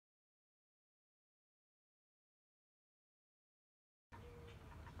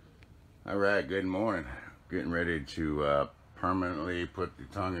All right, good morning. Getting ready to permanently put the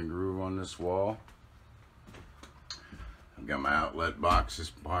tongue and groove on this wall. I've got my outlet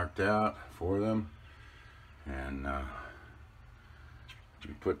boxes marked out for them, and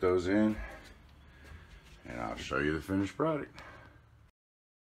you put those in, and I'll show you the finished product.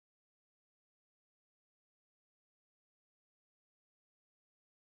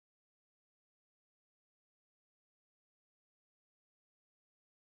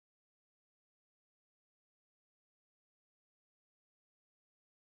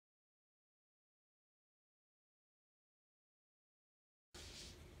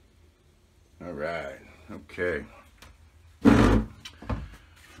 All right, okay.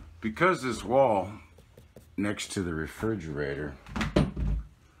 Because this wall next to the refrigerator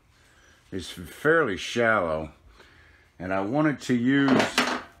is fairly shallow, and I wanted to use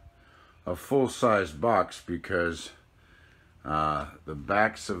a full-size box because the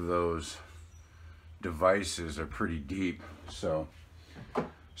backs of those devices are pretty deep. So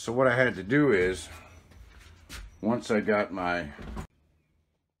what I had to do is, once I got my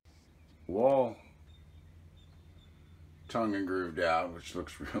wall tongue and grooved out, which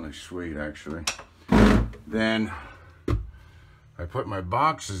looks really sweet actually, then I put my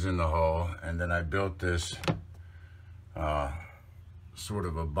boxes in the hole, and then I built this sort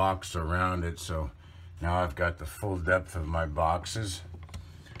of a box around it, so now I've got the full depth of my boxes.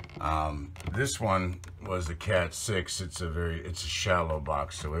 This one was a Cat 6. It's a shallow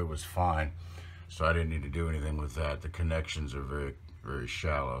box, so it was fine, so I didn't need to do anything with that. The connections are very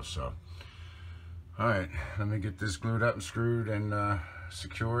shallow. So all right, let me get this glued up and screwed and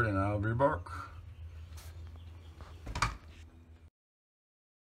secured, and I'll be back.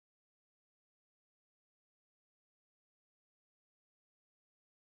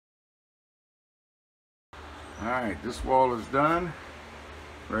 All right, this wall is done.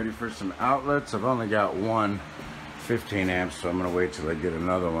 Ready for some outlets. I've only got one 15 amps, so I'm gonna wait till I get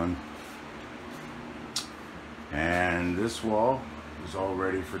another one. And this wall is all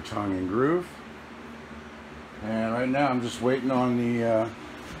ready for tongue and groove. And right now I'm just waiting on the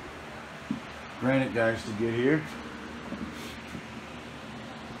Granite guys to get here.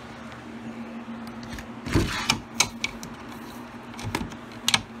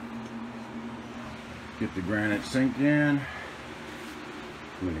 Get the granite sink in.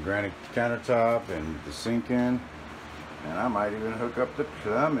 The Granite countertop and the sink in. And I might even hook up the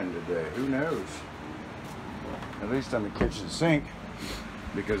plumbing today. Who knows? At least on the kitchen sink,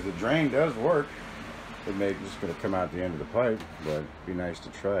 because the drain does work. It may just gonna come out the end of the pipe, but it'd be nice to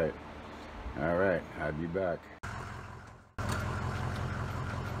try it. All right, I'll be back.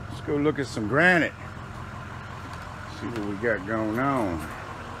 Let's go look at some granite. See what we got going on.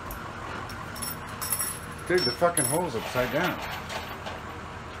 Dude, the fucking hole's upside down.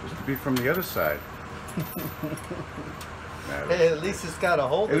 Supposed to be from the other side. Hey, at least it's got a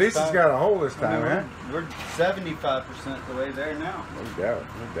hole this time. At least it's got a hole this time, man. We're 75% the way there now. No doubt,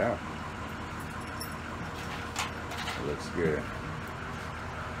 no doubt. Looks good.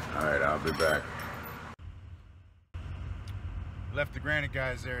 All right, I'll be back. Left the Granite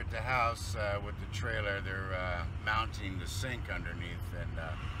guys there at the house with the trailer. They're mounting the sink underneath, and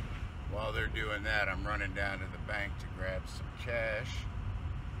while they're doing that, I'm running down to the bank to grab some cash.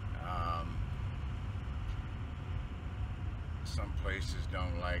 Some places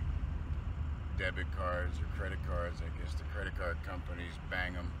don't like debit cards or credit cards. I guess the credit card companies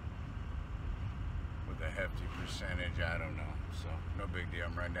bang them with a hefty percentage. I don't know. So no big deal.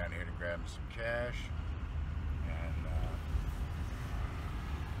 I'm running down here to grab some cash, and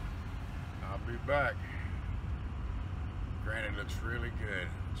I'll be back. Granite looks really good.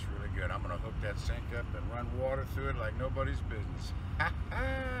 It's really good. I'm gonna hook that sink up and run water through it like nobody's business. All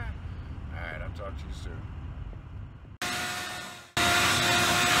right, I'll talk to you soon.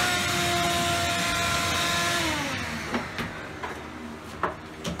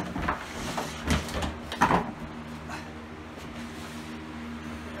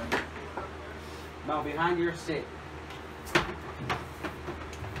 No, behind your seat.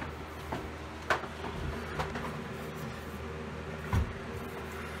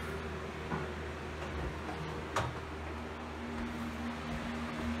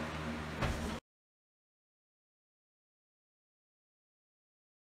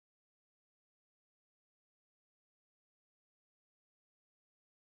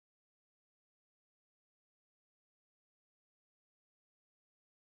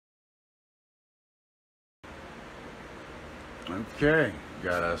 Okay,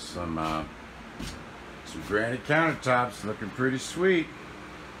 got us some granite countertops, looking pretty sweet.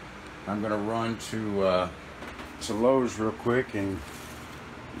 I'm gonna run to Lowe's real quick and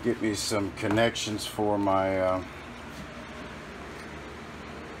get me some connections for my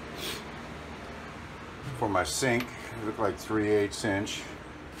sink. They look like 3/8 inch.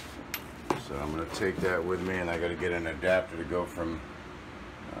 So I'm going to take that with me, and I got to get an adapter to go from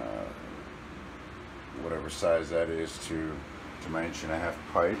whatever size that is to my 1.5-inch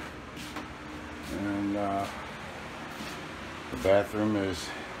pipe. And the bathroom is,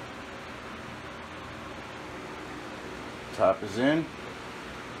 top is in.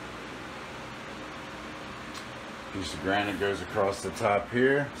 Piece of granite goes across the top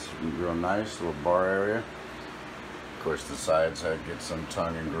here. It's real nice, little bar area. Of course, the sides I get some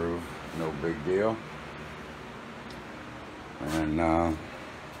tongue and groove, no big deal. And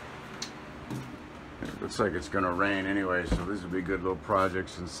it looks like it's gonna rain anyway, so these will be good little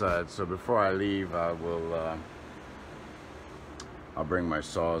projects inside. So before I leave, I will I'll bring my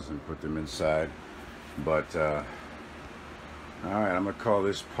saws and put them inside. But all right, I'm gonna call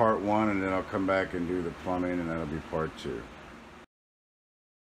this part 1, and then I'll come back and do the plumbing, and that'll be part 2.